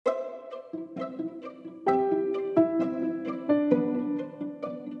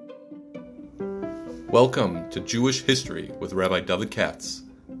Welcome to Jewish History with Rabbi David Katz,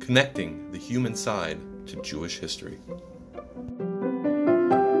 connecting the human side to Jewish history.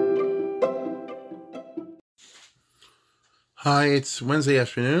 Hi, it's Wednesday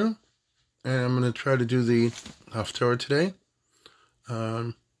afternoon, and I'm going to try to do the Haftarah today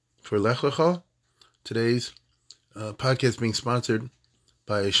for Lech Lecha. Today's podcast is being sponsored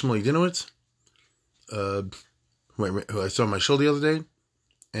by Shmuel Dinowitz, who I saw on my show the other day,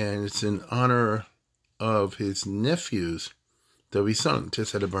 and it's in honor of his nephew's Dovi's son.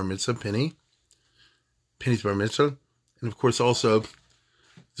 Just had a bar mitzvah, Penny's bar mitzvah, and of course also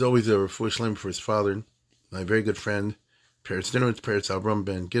there's always a refuah shlema for his father, my very good friend Peretz Dinowitz, Peretz Avram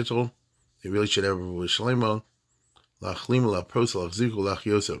Ben Gittel. They really should have a refuah shlema, lachlim, lachpros, lachziku,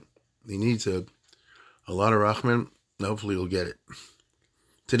 lachyoso. He needs a lot of rachman, and hopefully he'll get it.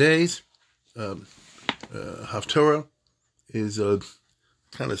 Today's Haftarah is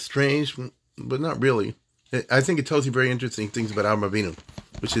kind of strange, but not really. I think it tells you very interesting things about Avraham Avinu,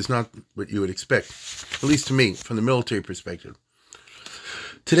 which is not what you would expect, at least to me, from the military perspective.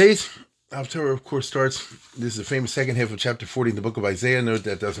 Today's Haftarah, of course, starts, this is the famous second half of chapter 40 in the book of Isaiah. Note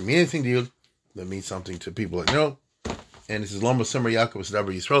that doesn't mean anything to you. That means something to people that know. And this is Lama Summer Yaakov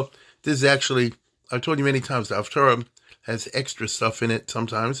Sadaber Yisrael. This is actually, I've told you many times, the Haftarah has extra stuff in it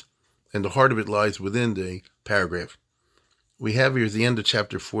sometimes, and the heart of it lies within the paragraph. We have here is the end of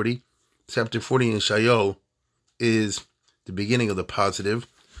chapter 40. Chapter 40 in Yeshayahu is the beginning of the positive.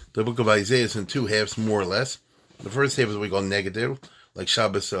 The book of Isaiah is in two halves, more or less. The first half is what we call negative, like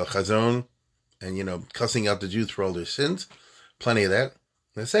Shabbos Chazon, and, cussing out the Jews for all their sins. Plenty of that.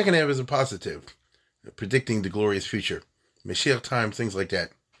 And the second half is a positive, predicting the glorious future. Mashiach time, things like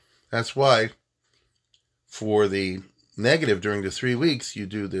that. That's why, for the negative during the 3 weeks, you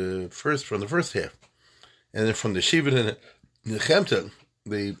do the first from the first half. And then from the Shiva and the Chemta,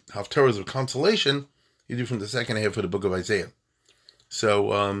 the Haftarahs of consolation, you do from the second half of the book of Isaiah.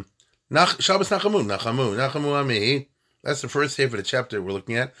 So, Shabbos Nachamu Ami, that's the first half of the chapter we're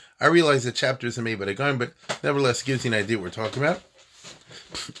looking at. I realize the chapters are made by the Gaon, but nevertheless, it gives you an idea what we're talking about.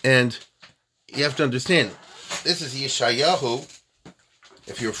 And you have to understand, this is Yeshayahu.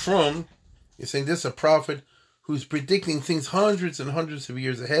 If you're from, you're saying this is a prophet who's predicting things hundreds and hundreds of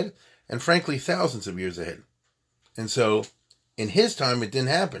years ahead, and frankly, thousands of years ahead. And so, in his time, it didn't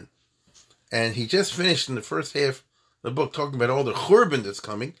happen. And he just finished in the first half of the book talking about all the churban that's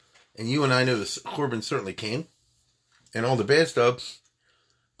coming. And you and I know the churban certainly came. And all the bad stuff.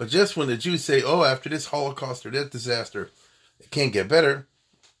 But just when the Jews say, after this Holocaust or that disaster, it can't get better,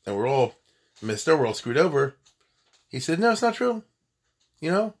 and we're all messed up, we're all screwed over, he said, no, it's not true.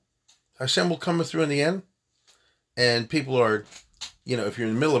 Hashem will come through in the end. And people are, if you're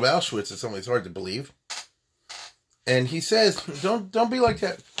in the middle of Auschwitz, it's always hard to believe. And he says, don't be like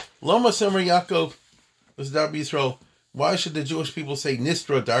that. Loma Semer Yaakov was Sadaber Yisrael. Why should the Jewish people say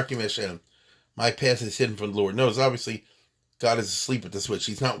Nistra Darkim Hashem? My path is hidden from the Lord. No, it's obviously God is asleep at the switch.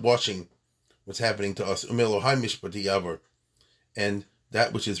 He's not watching what's happening to us. And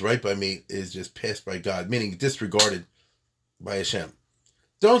that which is right by me is just passed by God, meaning disregarded by Hashem.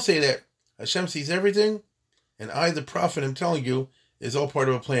 Don't say that. Hashem sees everything, and I, the prophet, am telling you, is all part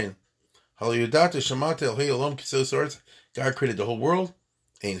of a plan. God created the whole world,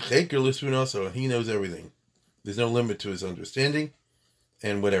 and so he knows everything. There's no limit to his understanding,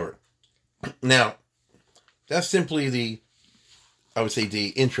 and whatever. Now, that's simply the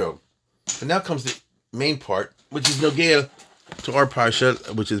intro. But now comes the main part, which is Nogea to our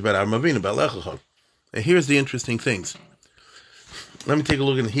parsha, which is about Avraham Avinu, about Lech Lecha. And here's the interesting things. Let me take a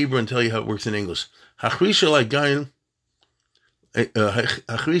look in the Hebrew and tell you how it works in English. Hachrish elai gayin,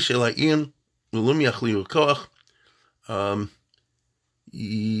 hachrish elai ian, ulum yachliu koach,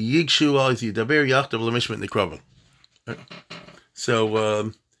 yigshu al yidaber yachtav lemishmet nikraven.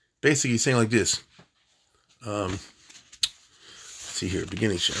 So, basically he's saying like this. Let's see here,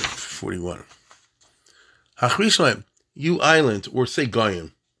 beginning chapter 41. Hachrish elai, you island, or say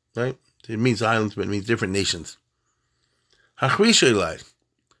Goyim, right? It means islands, but it means different nations. Hachrish elai,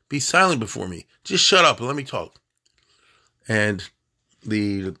 be silent before me. Just shut up and let me talk. And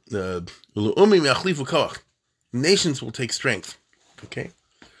the nations will take strength. Okay?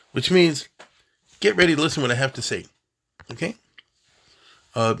 Which means, get ready to listen to what I have to say. Okay?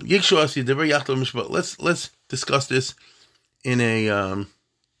 Let's discuss this in a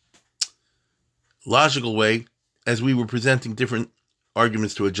logical way as we were presenting different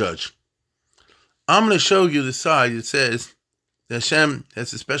arguments to a judge. I'm going to show you the side that says that Hashem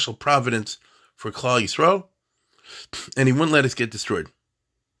has a special providence for Klal Yisrael, and he wouldn't let us get destroyed.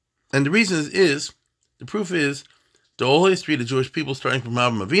 And the reason is, the proof is, the whole history of the Jewish people starting from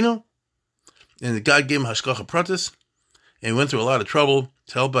Avraham Avinu, and God gave him Hashgacha Pratis, and he went through a lot of trouble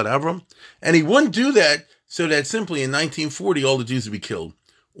to help out Avram. And he wouldn't do that so that simply in 1940 all the Jews would be killed,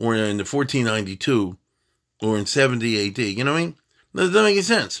 or in the 1492, or in 70 AD. You know what I mean? That doesn't make any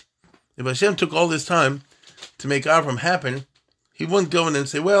sense. If Hashem took all this time to make Avram happen, he wouldn't go in and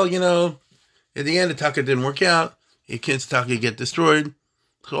say, well, at the end the Taka didn't work out, your kids' Taka get destroyed.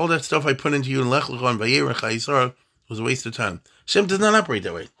 So all that stuff I put into you in Lech Lecha and Vayera Chayisara was a waste of time. Hashem does not operate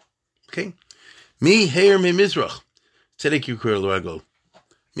that way. Okay? Mi Heir Mi Mizrach. Tzedek Yukir L'Rago.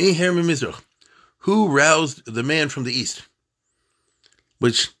 Mi Heir Mi Mizrach. Who roused the man from the east?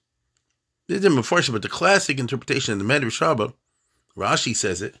 Which, this isn't Mefarshim, but the classic interpretation in the Medrash Rabbah, Rashi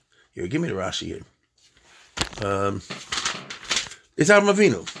says it. Here, give me the Rashi here. It's Avraham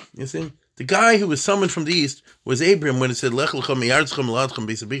Avinu. You see? The guy who was summoned from the east was Abraham when it said, Lech lecha miyartzcha meladcha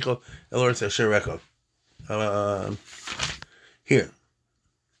b'yisabicha el oretz asher recha. Here.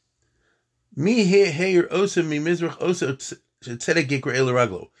 Mi heir osa mi mizrach osa tzedek yikra el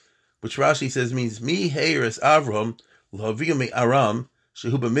raglo, which Rashi says means mi heir es Avraham l'haviyah mi Aram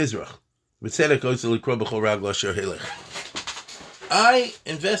shehu b'mizrach v'tzedek osa l'kro b'chol raglo asher helech.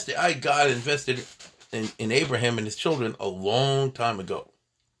 God invested in Abraham and his children a long time ago.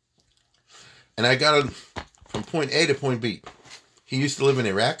 And I got him from point A to point B. He used to live in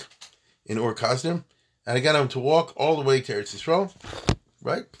Iraq, in Ur Kasdim, and I got him to walk all the way to Eretz Yisrael,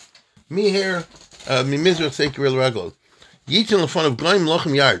 right? Mi here, mi mizrach seikir raglo. Yitin l'fon of glaim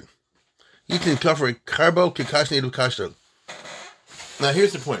lochem yard. Yitin kafar karbo kikashne du kashtel. Now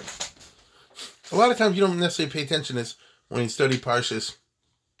here's the point. A lot of times you don't necessarily pay attention to this when you study Parshas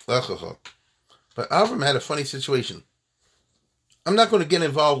Lech Lecha. But Avram had a funny situation. I'm not going to get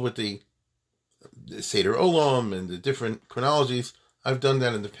involved with the Seder Olam and the different chronologies. I've done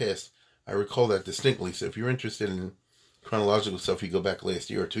that in the past. I recall that distinctly. So if you're interested in chronological stuff, you go back last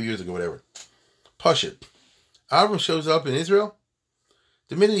year or 2 years ago, whatever. Pashut. Avram shows up in Israel.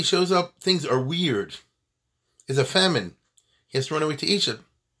 The minute he shows up, things are weird. There's a famine. He has to run away to Egypt.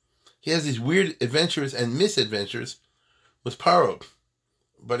 He has these weird adventures and misadventures with Paro.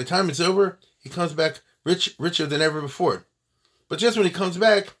 By the time it's over, he comes back richer than ever before. But just when he comes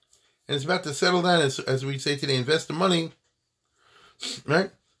back, and it's about to settle down, as we say today, invest the money,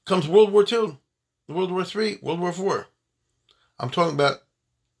 right? Comes World War II, World War III, World War IV. I'm talking about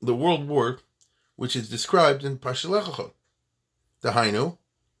the World War, which is described in Parshas Lech Lecha. The Hainu,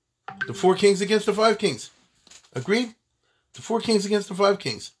 the 4 kings against the 5 kings. Agreed? The 4 kings against the 5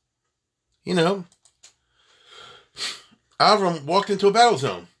 kings. Avram walked into a battle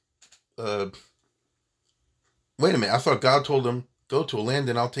zone. Wait a minute, I thought God told him, go to a land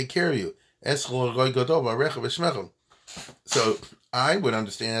and I'll take care of you. So I would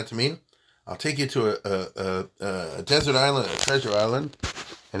understand that to mean, I'll take you to a desert island, a treasure island,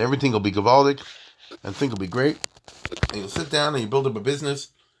 and everything will be gavaldic, and things will be great. And you'll sit down and you build up a business,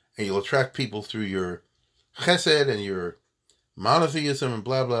 and you'll attract people through your chesed and your monotheism and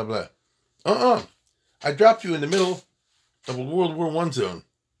blah, blah, blah. I dropped you in the middle of a World War I zone.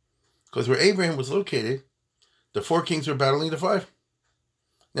 Because where Abraham was located, the 4 kings were battling the 5.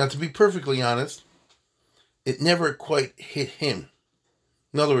 Now, to be perfectly honest, it never quite hit him.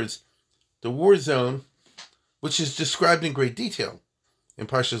 In other words, the war zone, which is described in great detail in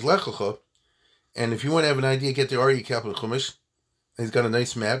Parshas Lech Lecha, and if you want to have an idea, get the Aryeh Capital Chumash. He's got a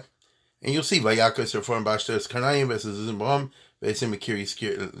nice map, and you'll see Vayakas or Foreign Bashtas Karnayim versus Zimbabwe,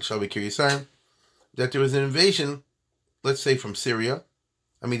 Shalvi Kiryasayim, that there was an invasion, let's say from Syria.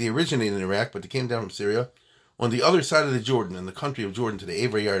 I mean, they originated in Iraq, but they came down from Syria, on the other side of the Jordan, in the country of Jordan, to the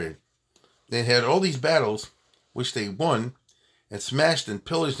Ever Yarden. They had all these battles, which they won, and smashed and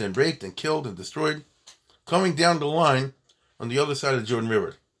pillaged and raped and killed and destroyed, coming down the line on the other side of the Jordan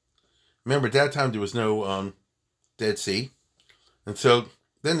River. Remember, at that time there was no Dead Sea. And so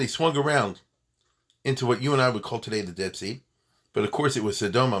then they swung around into what you and I would call today the Dead Sea. But of course it was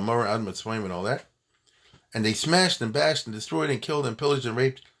Sodom, Amorah, Admah, Tzvaim, and all that. And they smashed and bashed and destroyed and killed and pillaged and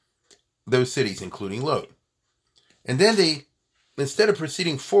raped those cities, including Lod. And then they, instead of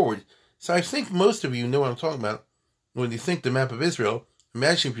proceeding forward, so I think most of you know what I'm talking about when you think the map of Israel.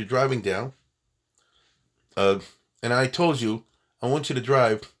 Imagine if you're driving down, and I told you, I want you to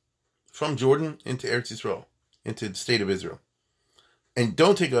drive from Jordan into Eretz Yisrael, into the state of Israel. And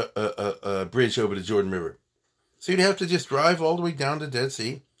don't take a bridge over the Jordan River. So you'd have to just drive all the way down to the Dead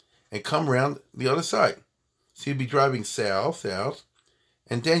Sea and come around the other side. So you'd be driving south,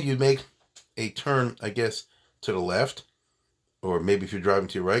 and then you'd make a turn, I guess, to the left, or maybe if you're driving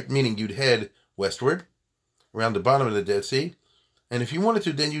to your right, meaning you'd head westward, around the bottom of the Dead Sea, And if you wanted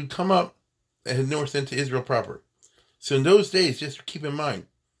to, then you'd come up and head north into Israel proper. So in those days, just keep in mind,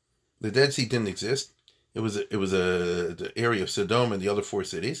 the Dead Sea didn't exist. It was the area of Sodom and the other 4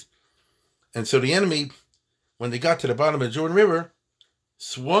 cities. And so the enemy, when they got to the bottom of the Jordan River,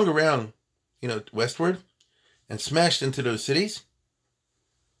 swung around, westward and smashed into those cities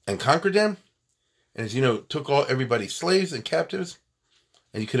and conquered them. And as you know, took everybody's slaves and captives.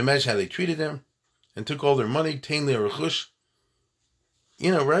 And you can imagine how they treated them and took all their money, tamed their rechush.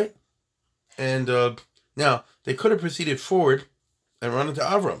 Right? And now, they could have proceeded forward and run into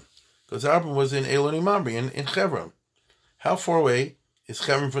Avram, because Avram was in Elon Mamre in Hebron. How far away is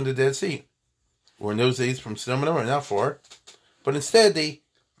Hebron from the Dead Sea? Or in those days from Sodom and Gomorrah, not far. But instead, they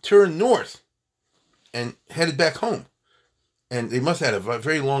turned north and headed back home. And they must have had a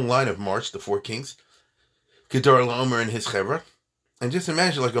very long line of march, the 4 kings, Kedorlaomer and his Hebron. And just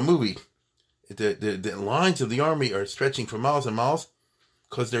imagine like a movie. The lines of the army are stretching for miles and miles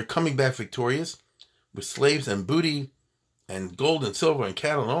because they're coming back victorious with slaves and booty and gold and silver and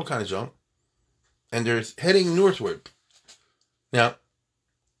cattle and all kind of junk. And they're heading northward. Now,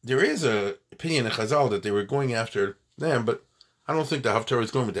 there is an opinion in Chazal that they were going after them, but I don't think the Haftarah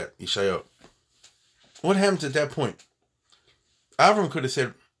is going with that, Yeshayahu. What happens at that point? Avram could have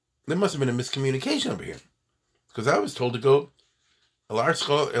said, there must have been a miscommunication over here. Because I was told to go, I'm going to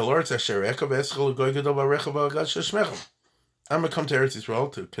come to Eretz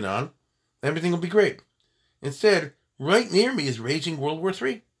Yisrael, to Canaan, and everything will be great. Instead, right near me is raging World War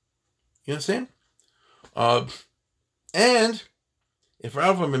III. You understand? And if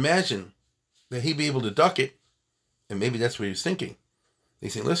Avram imagined that he'd be able to duck it, and maybe that's what he was thinking,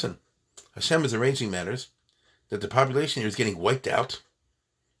 he's saying, listen, Hashem is arranging matters, that the population here is getting wiped out,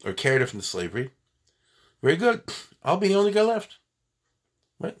 or carried off into slavery. Very good. I'll be the only guy left.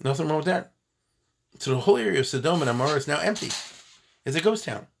 Right? Nothing wrong with that. So the whole area of Sodom and Amorah is now empty. It's a ghost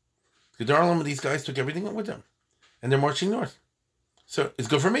town. Gedarlam and these guys took everything with them. And they're marching north. So it's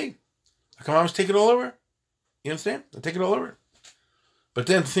good for me. I come on, just take it all over. You understand? I take it all over. But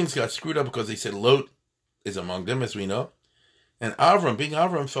then things got screwed up because they said Lot is among them, as we know. And Avram, being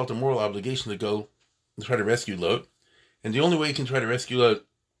Avram, felt a moral obligation to go and try to rescue Lot. And the only way you can try to rescue Lot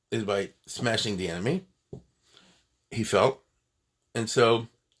is by smashing the enemy. He felt. And so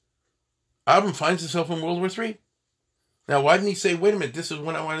Avram finds himself in World War III. Now, why didn't he say, wait a minute, this is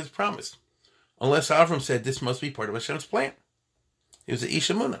what I wanted promised? Unless Avram said this must be part of Hashem's plan. He was the Ish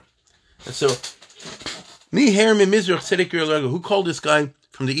Emunah. And so, who called this guy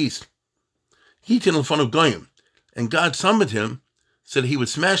from the east? Yitin in front of Goyim. And God summoned him, said he would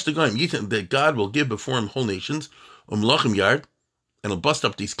smash the Goyim. Yitin, that God will give before him whole nations, Lachem Yard, and he'll bust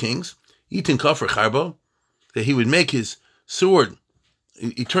up these kings. Yitin Kafar Charbo, that he would make his sword,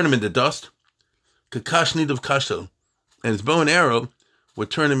 he turn him into dust. Kakash Nid of Kashto. And his bow and arrow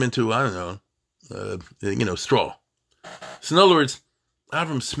would turn him into, straw. So in other words,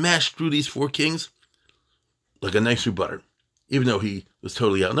 Avram smashed through these 4 kings like a knife through butter. Even though he was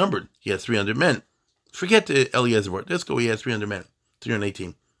totally outnumbered. He had 300 men. Forget the Eliezer word. Let's go, he had 300 men.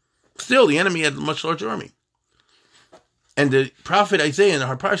 318. Still, the enemy had a much larger army. And the prophet Isaiah in the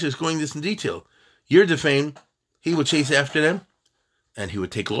Harparsha is going this in detail. Yirdefain, he would chase after them, and he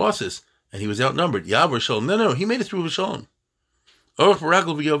would take losses, and he was outnumbered. Yavor Shalom. No, he made it through with Shalom. Orach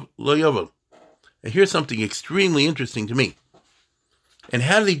Barakal Lo Yovo. And here's something extremely interesting to me. And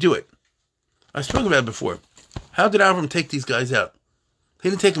how did he do it? I spoke about it before. How did Avram take these guys out? He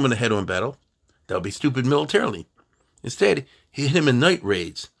didn't take them in a head-on battle. That would be stupid militarily. Instead, he hit him in night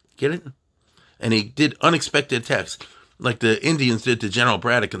raids. Get it? And he did unexpected attacks, like the Indians did to General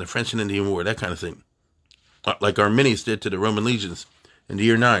Braddock in the French and Indian War, that kind of thing. Like Arminius did to the Roman legions in the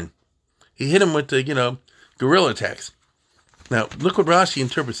year 9. He hit him with the, guerrilla attacks. Now, look what Rashi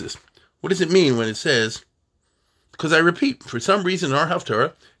interprets this. What does it mean when it says, because I repeat, for some reason in our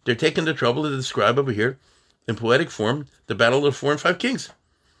Haftarah, they're taking the trouble to describe over here, in poetic form, the battle of the 4 and 5 kings,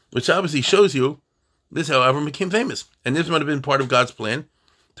 which obviously shows you this is how Avram became famous. And this might have been part of God's plan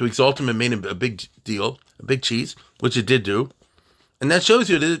to exalt him and made him a big deal, a big cheese, which it did do. And that shows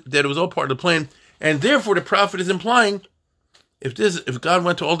you that it was all part of the plan. And therefore, the prophet is implying, if God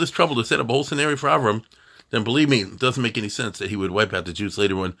went to all this trouble to set up a whole scenario for Avram, then believe me, it doesn't make any sense that he would wipe out the Jews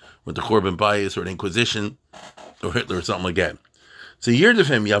later on with the Korban Bias or the Inquisition or Hitler or something like that. So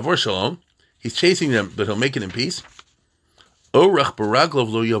Yerdefim, Yavor Shalom, he's chasing them, but he'll make it in peace. Orach Baraglov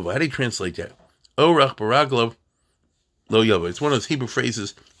Lo Yovo. How do you translate that? Orach Baraglov Lo Yovo. It's one of those Hebrew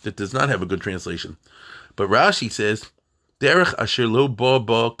phrases that does not have a good translation. But Rashi says, Derech Asher Lo Ba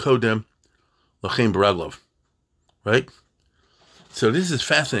Ba Kodem Lachem Baraglov. Right? So this is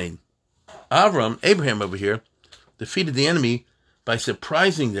fascinating. Abraham over here, defeated the enemy by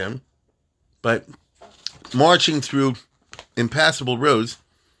surprising them, by marching through impassable roads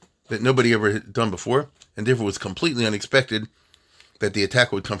that nobody ever had done before, and therefore was completely unexpected that the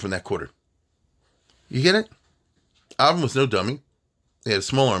attack would come from that quarter. You get it? Avram was no dummy. They had a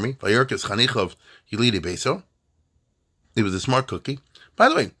small army. Vayerkes Chanichov Yilidi Beso. He was a smart cookie. By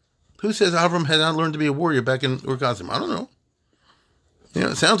the way, who says Avram had not learned to be a warrior back in Ur-Kasdim? I don't know.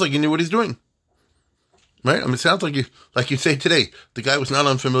 It sounds like he knew what he's doing. Right? I mean, it sounds like you say today, the guy was not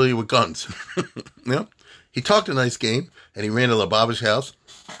unfamiliar with guns. He talked a nice game, and he ran to Lubavitch's house,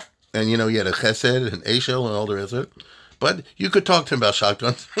 and, he had a chesed and eshel and all the rest of it. But you could talk to him about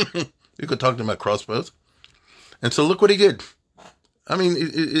shotguns. You could talk to him about crossbows. And so look what he did. I mean,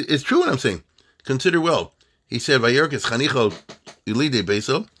 it's true what I'm saying. Consider well. He said, Vayerkes Chanicho Yilide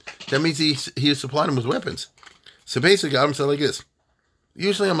Beso. That means he supplied him with weapons. So basically, I'm saying like this.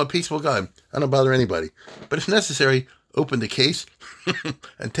 Usually I'm a peaceful guy. I don't bother anybody. But if necessary, open the case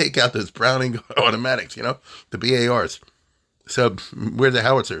and take out those Browning automatics, the BARs. So, where the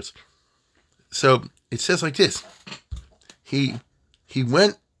howitzers. So, it says like this. He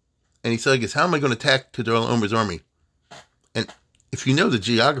went and he said, like this, how am I going to attack Kedar Omer's army? And if you know the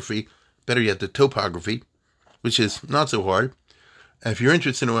geography, better yet the topography, which is not so hard. And if you're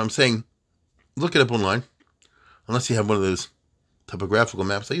interested in what I'm saying, look it up online. Unless you have one of those topographical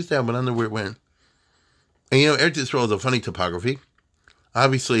maps. I used to have one, I don't know where it went. And Eretz Yisrael is a funny topography.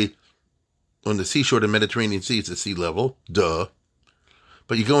 Obviously, on the seashore of the Mediterranean Sea, it's at sea level. Duh.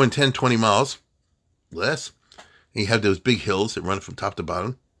 But you go in 10, 20 miles, less, and you have those big hills that run from top to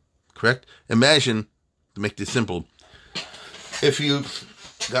bottom. Correct? Imagine, to make this simple, if you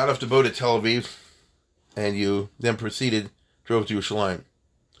got off the boat at Tel Aviv and you then drove to Yerushalayim,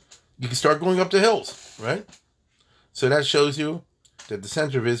 you can start going up the hills, right? So that shows you that the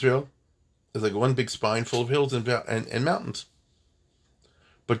center of Israel is like one big spine full of hills and mountains.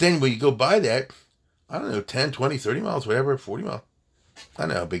 But then when you go by that, I don't know, 10, 20, 30 miles, whatever, 40 miles. I don't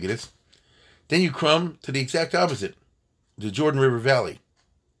know how big it is. Then you come to the exact opposite, the Jordan River Valley,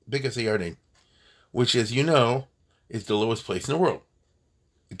 biggest Yarden, which, as you know, is the lowest place in the world.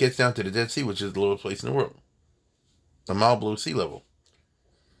 It gets down to the Dead Sea, which is the lowest place in the world, a mile below sea level.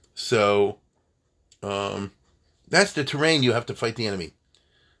 So, that's the terrain you have to fight the enemy.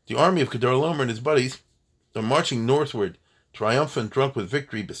 The army of Kedar Omer and his buddies are marching northward, triumphant, drunk with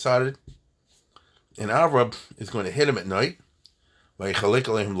victory, besotted. And Avram is going to hit him at night. But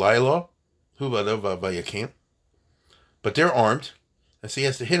they're armed, and so he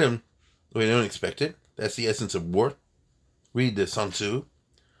has to hit him the way they don't expect it. That's the essence of war. Read the Sun Tzu.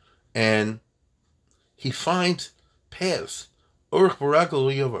 And he finds paths. He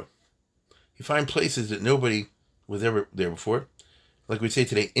finds places that nobody was ever there before. Like we say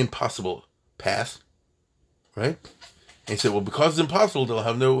today, impossible path. Right? And he said, well, because it's impossible, they'll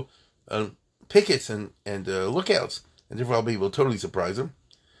have no pickets and lookouts. And therefore I'll be able to totally surprise them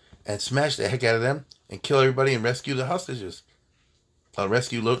and smash the heck out of them and kill everybody and rescue the hostages. I'll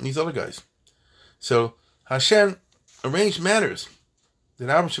rescue Lot and these other guys. So Hashem arranged matters that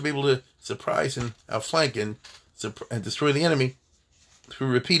Avram should be able to surprise and outflank and destroy the enemy through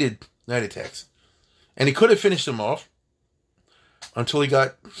repeated night attacks. And he could have finished them off until he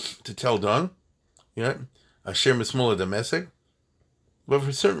got to Tel Dan, Asher Mismola Damesek. But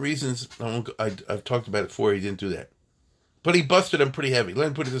for certain reasons, I've talked about it before, he didn't do that. But he busted them pretty heavy. Let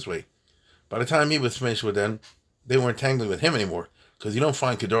me put it this way. By the time he was finished with them, they weren't tangling with him anymore. Because you don't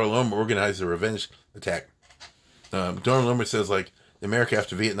find Kedar Omer organize a revenge attack. Kedar Omer says, like, America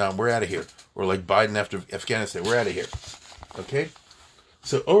after Vietnam, we're out of here. Or like Biden after Afghanistan, we're out of here. Okay?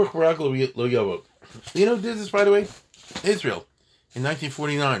 So, Orach Barak Lo Yavo. You know who did this, by the way? Israel. In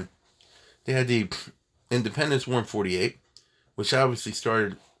 1949. They had the Independence War in 48, which obviously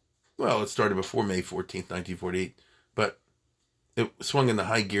started before May 14th, 1948. But it swung into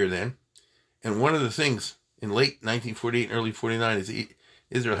high gear then. And one of the things in late 1948 and early 49 is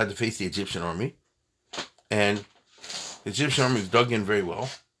Israel had to face the Egyptian army. And the Egyptian army was dug in very well.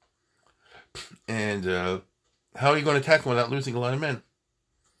 And how are you going to attack them without losing a lot of men?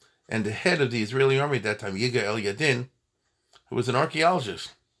 And the head of the Israeli army at that time, Yigal Yadin, who was an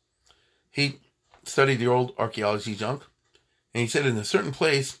archaeologist, he studied the old archaeology junk. And he said in a certain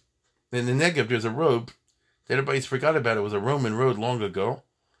place, in the Negev, there's a road that everybody's forgot about. It was a Roman road long ago.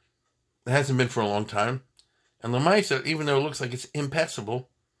 It hasn't been for a long time. And Lamaisa, even though it looks like it's impassable,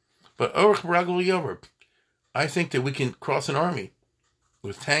 but Orach Baragul Yover, I think that we can cross an army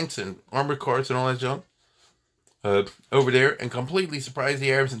with tanks and armored cars and all that junk over there and completely surprise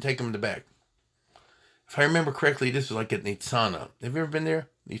the Arabs and take them in the back. If I remember correctly, this was like at Nitzana. Have you ever been there?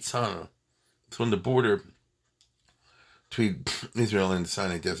 Nitzana. It's on the border between Israel and the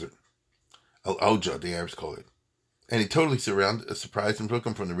Sinai Desert. Al-Auja, the Arabs call it. And he totally surprised them, took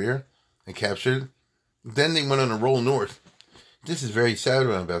them from the rear, and captured it. Then they went on a roll north. This is very sad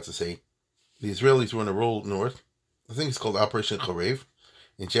what I'm about to say. The Israelis were on a roll north. I think it's called Operation Chorev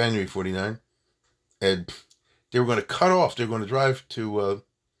in January 49. And they were going to cut off, they were going to drive to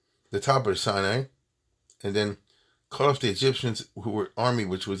the top of Sinai and then cut off the Egyptians who were army,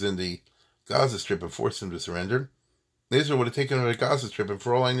 which was in the Gaza Strip, and forced them to surrender. Israel would have taken over the Gaza Strip, and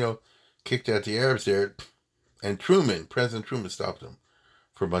for all I know, kicked out the Arabs there. And President Truman, stopped them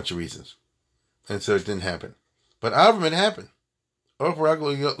for a bunch of reasons. And so it didn't happen. But Avram, it happened.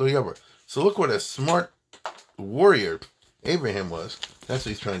 So look what a smart warrior Abraham was. That's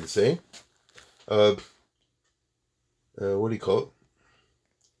what he's trying to say. What do you call it?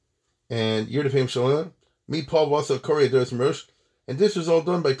 And Yerdefim Shalom. Me, Paul, Vasa, Korei Ados Mirosh. And this was all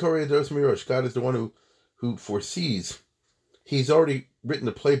done by Korei Ados Mirosh. God is the one who foresees. He's already written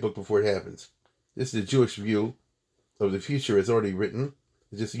the playbook before it happens. This is the Jewish view of the future. It's already written.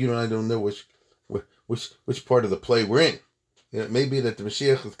 It's just you and I don't know which part of the play we're in. It may be that the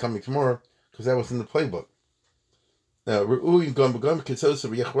Mashiach is coming tomorrow because that was in the playbook. Now,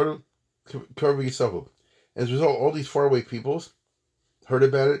 as a result, all these faraway peoples heard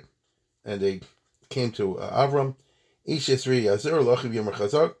about it, and they came to Avram.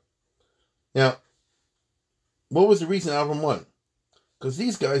 Now, what was the reason Avram won? Because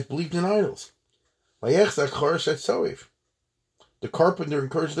these guys believed in idols. The carpenter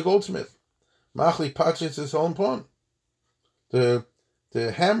encouraged the goldsmith. Machli Pachis is home pawn. The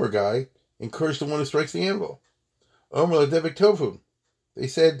hammer guy encouraged the one who strikes the anvil. Omer Devik Tofu. They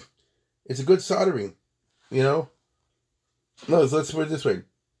said it's a good soldering, No, let's put it this way.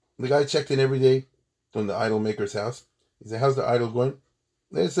 The guy checked in every day from the idol maker's house. He said, "How's the idol going?"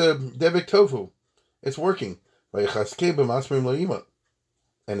 It's a Devik Tofu. It's working. And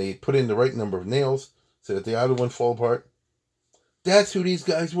they put in the right number of nails so that the idol wouldn't fall apart. That's who these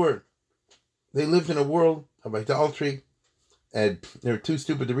guys were. They lived in a world of idolatry, and they're too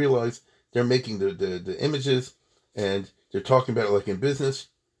stupid to realize they're making the images, and they're talking about it like in business.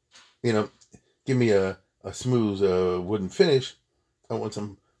 Give me a smooth wooden finish. I want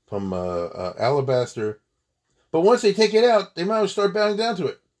some from alabaster. But once they take it out, they might as well start bowing down to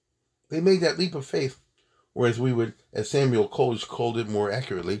it. They made that leap of faith. Whereas we would, as Samuel Coleridge called it more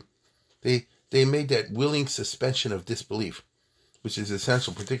accurately, they made that willing suspension of disbelief, which is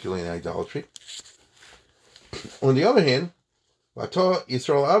essential, particularly in idolatry. On the other hand, but you,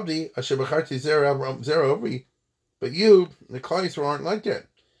 the Klal Yisrael, aren't like that.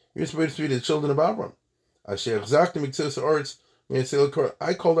 You're supposed to be the children of Avram. I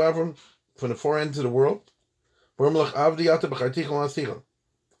called Avram from the four ends of the world.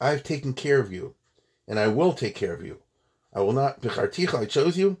 I've taken care of you, and I will take care of you. I will not, I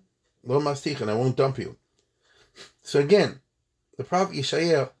chose you, and I won't dump you. So again, the prophet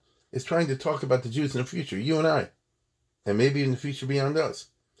Yeshayahu is trying to talk about the Jews in the future, you and I, and maybe in the future beyond us.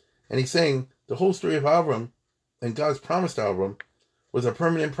 And he's saying the whole story of Avram and God's promise to Avram was a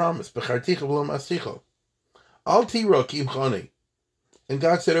permanent promise. Al tiro ki imchani. And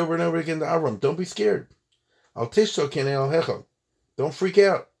God said over and over again to Avram, don't be scared. Al tishto kene al hechel. Don't freak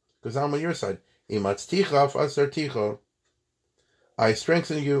out, because I'm on your side. I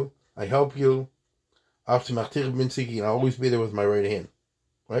strengthen you, I help you. I'll always be there with my right hand.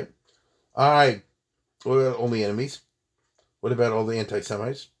 Right? Alright. What about all the enemies? What about all the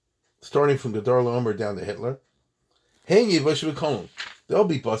anti-Semites? Starting from Gedar Laomer down to Hitler. They'll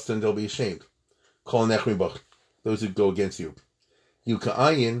be busted and they'll be ashamed. Those who go against you. You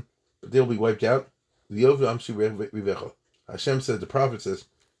ka'ayin, but they'll be wiped out. Hashem says, the prophet says,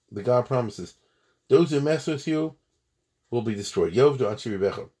 the God promises, those who mess with you will be destroyed.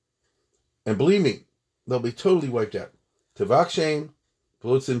 And believe me, they'll be totally wiped out. The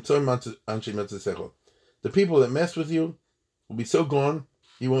people that mess with you will be so gone,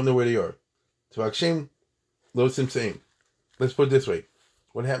 you won't know where they are. Let's put it this way.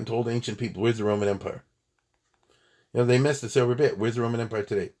 What happened to all the ancient people? Where's the Roman Empire? They messed us over a bit. Where's the Roman Empire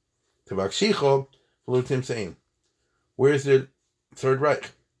today? Where's the Third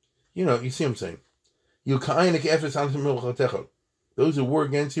Reich? You see what I'm saying. Those who war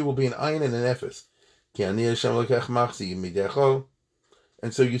against you will be an ayin and an ephes.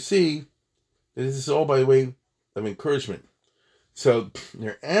 And so you see that this is all by way of encouragement. So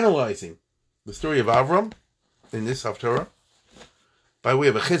they're analyzing the story of Avram in this Haftarah by way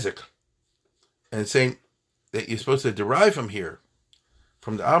of a chizuk, and saying that you're supposed to derive from here,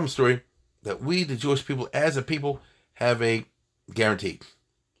 from the Avram story, that we, the Jewish people, as a people, have a guarantee,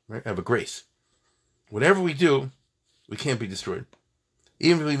 right? Have a grace. Whatever we do, we can't be destroyed.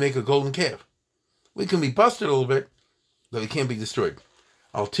 Even if we make a golden calf. We can be busted a little bit, but we can't be destroyed.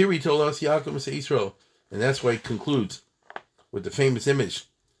 Al Tiri told us Yaakov Mesa Yisrael, and that's why it concludes with the famous image.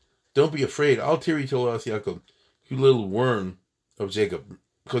 Don't be afraid. Al Tiri told us Yaakov, you little worm of Jacob.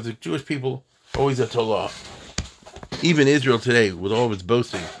 Because the Jewish people always have Torah. Even Israel today, with all of its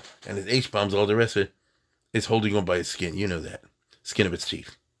boasting and its H-bombs, all the rest of it, is holding on by its skin. You know that. Skin of its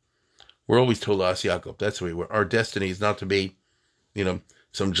teeth. We're always Torah Yaakov. That's the way we're. Our destiny is not to be,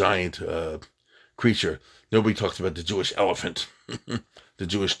 some giant creature. Nobody talks about the Jewish elephant, the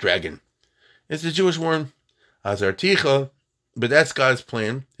Jewish dragon. It's the Jewish worm, Azar Ticha, but that's God's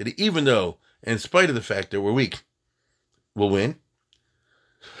plan, that even though, in spite of the fact that we're weak, we'll win.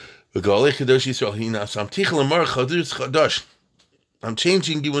 I'm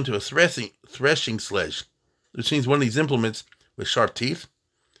changing you into a threshing sledge, which means one of these implements with sharp teeth,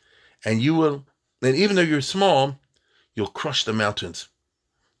 and even though you're small, you'll crush the mountains.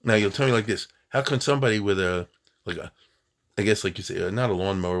 Now you'll tell me like this: how can somebody with not a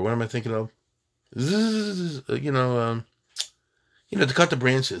lawnmower? What am I thinking of? To cut the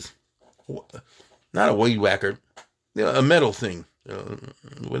branches, not a weed whacker, a metal thing,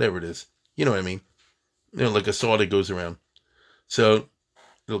 whatever it is. You know what I mean? Like a saw that goes around. So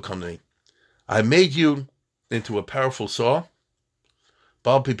it'll come to me. I made you into a powerful saw,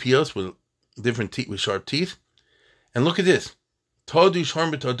 bal pipios with different teeth, with sharp teeth, and look at this. Todu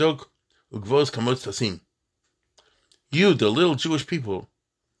sharm b'tadok ugvos kamotz tasim. You, the little Jewish people,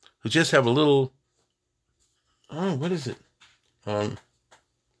 who just have a little, what is it? The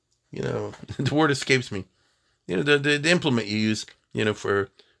word escapes me. The implement you use, for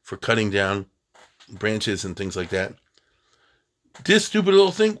cutting down branches and things like that. This stupid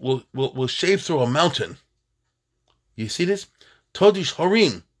little thing will shave through a mountain. You see this? Todish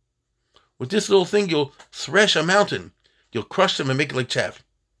harim. With this little thing, you'll thresh a mountain. You'll crush them and make it like chaff.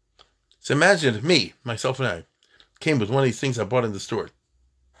 So imagine if me, myself and I, came with one of these things I bought in the store,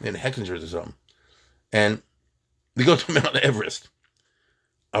 in Heckinger's or something, and we go to Mount Everest.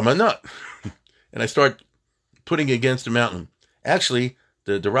 I'm a nut. And I start putting it against the mountain. Actually,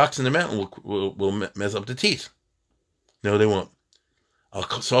 the rocks in the mountain will mess up the teeth. No, they won't. I'll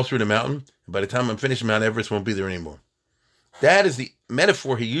saw through the mountain, and by the time I'm finished, Mount Everest won't be there anymore. That is the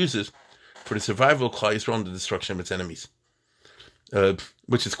metaphor he uses for the survival of Klal Yisrael and the destruction of its enemies,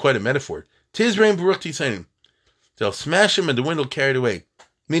 which is quite a metaphor. Tizrain Baruch Tisanim. They'll smash him and the wind will carry it away.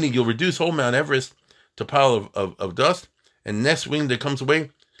 Meaning you'll reduce whole Mount Everest to a pile of dust, and next wind that comes away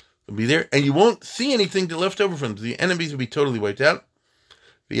will be there, and you won't see anything left over from them. The enemies will be totally wiped out.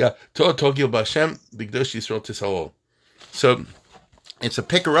 So it's a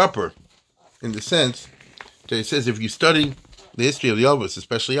picker-upper in the sense that it says if you study the history of the Avos,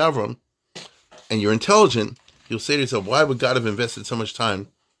 especially Avram, and you're intelligent, you'll say to yourself, why would God have invested so much time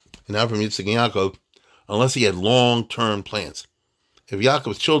in Avram, Yitzchak, and Yaakov unless he had long-term plans? If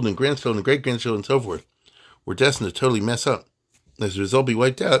Yaakov's children, grandchildren, great-grandchildren, and so forth were destined to totally mess up, as a result be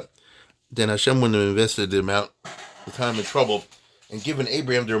wiped out, then Hashem wouldn't have invested the amount of time and trouble and given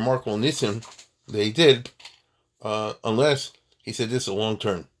Abraham the remarkable nisim that he did, unless he said this is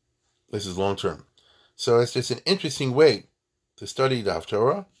long-term. This is long-term. So it's just an interesting way to study the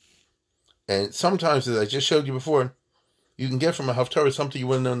Haftarah. And sometimes, as I just showed you before, you can get from a Haftarah something you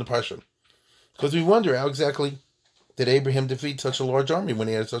wouldn't know in the Parsha. Because we wonder how exactly did Abraham defeat such a large army when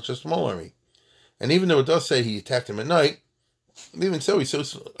he had such a small army. And even though it does say he attacked him at night, even so, he's so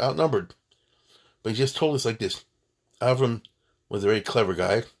outnumbered. But he just told us like this. Avram was a very clever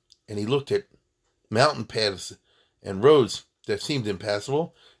guy, and he looked at mountain paths and roads that seemed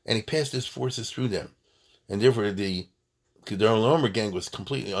impassable, and he passed his forces through them. And therefore, the Kedar gang was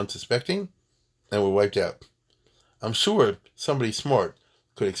completely unsuspecting and were wiped out. I'm sure somebody smart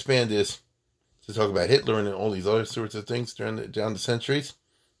could expand this to talk about Hitler and all these other sorts of things down the centuries,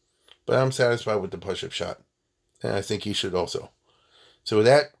 but I'm satisfied with the push-up shot, and I think he should also. So with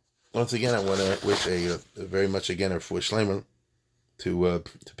that, once again, I want to wish a very much again a Refuah Shlema to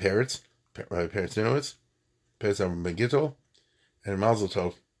Peretz Dinowitz, Peretz Avram Gittel, and Mazel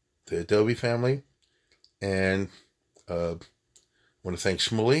Tov to the Adobe family, and I want to thank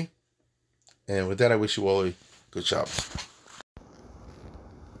Shmuley, and with that, I wish you all a good Shabbos.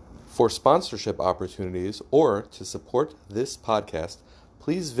 For sponsorship opportunities or to support this podcast,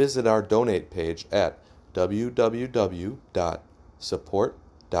 please visit our donate page at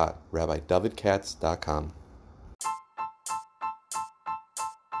www.support.rabbidavidkatz.com.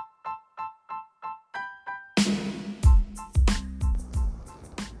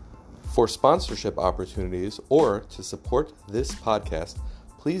 For sponsorship opportunities or to support this podcast,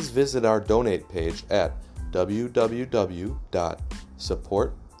 please visit our donate page at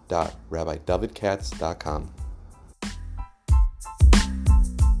www.support.rabbidavidkatz.com.